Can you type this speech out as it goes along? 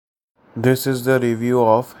This is the review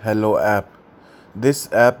of Hello app.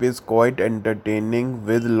 This app is quite entertaining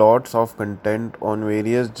with lots of content on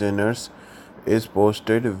various genres is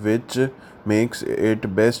posted which makes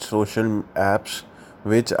it best social apps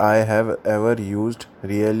which I have ever used.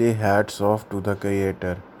 Really hats off to the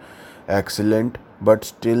creator. Excellent, but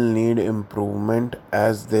still need improvement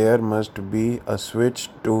as there must be a switch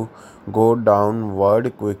to go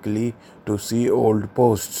downward quickly to see old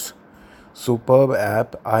posts. Superb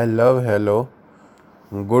app. I love Hello.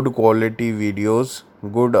 Good quality videos,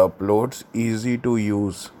 good uploads, easy to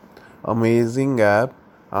use. Amazing app.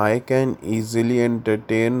 I can easily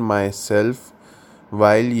entertain myself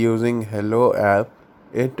while using Hello app.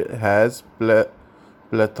 It has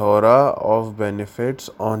plethora of benefits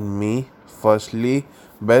on me. Firstly,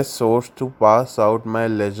 best source to pass out my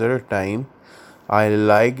leisure time. I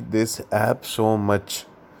like this app so much.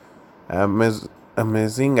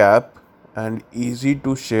 Amazing app and easy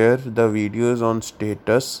to share the videos on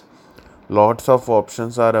status. Lots of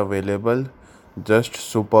options are available. Just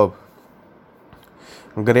superb.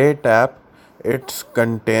 Great app. It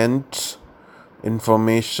contains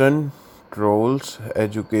information, trolls,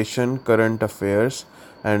 education, current affairs,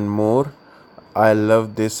 and more. I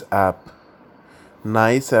love this app.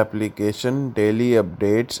 Nice application, daily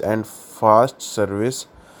updates, and fast service.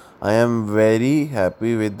 I am very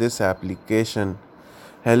happy with this application.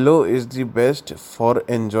 Hello is the best for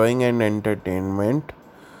enjoying and entertainment.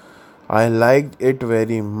 I liked it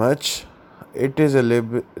very much. It is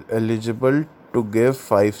eligible to give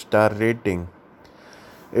 5-star rating.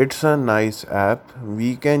 It's a nice app.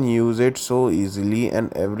 We can use it so easily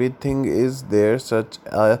and everything is there. Such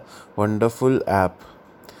a wonderful app.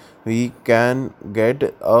 We can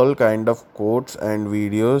get all kind of quotes and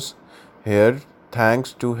videos here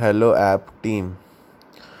thanks to Hello app team.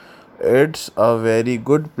 It's a very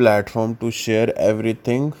good platform to share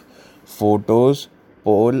everything, photos,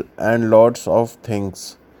 poll and lots of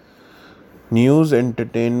things. News,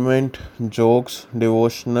 entertainment, jokes,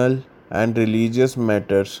 devotional and religious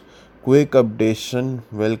matters. Quick updation,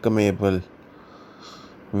 welcomeable.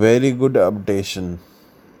 Very good updation.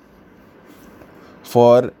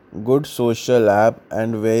 For good social app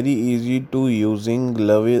and very easy to using,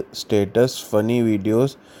 love status, funny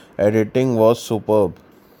videos, editing was superb.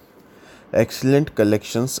 Excellent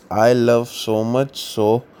collections. I love so much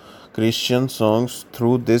so Christian songs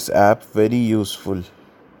through this app very useful.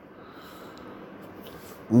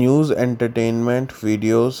 News, entertainment,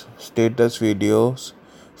 videos, status videos,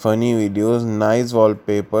 funny videos, nice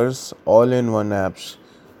wallpapers, all in one apps.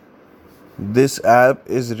 This app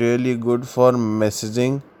is really good for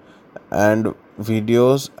messaging and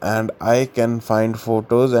videos and I can find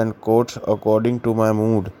photos and quotes according to my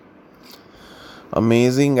mood.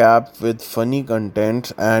 Amazing app with funny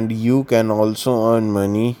content and you can also earn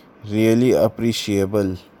money. Really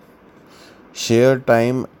appreciable. Share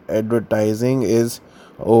time advertising is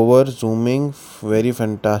over zooming. Very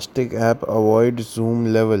fantastic app. Avoid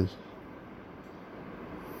zoom level.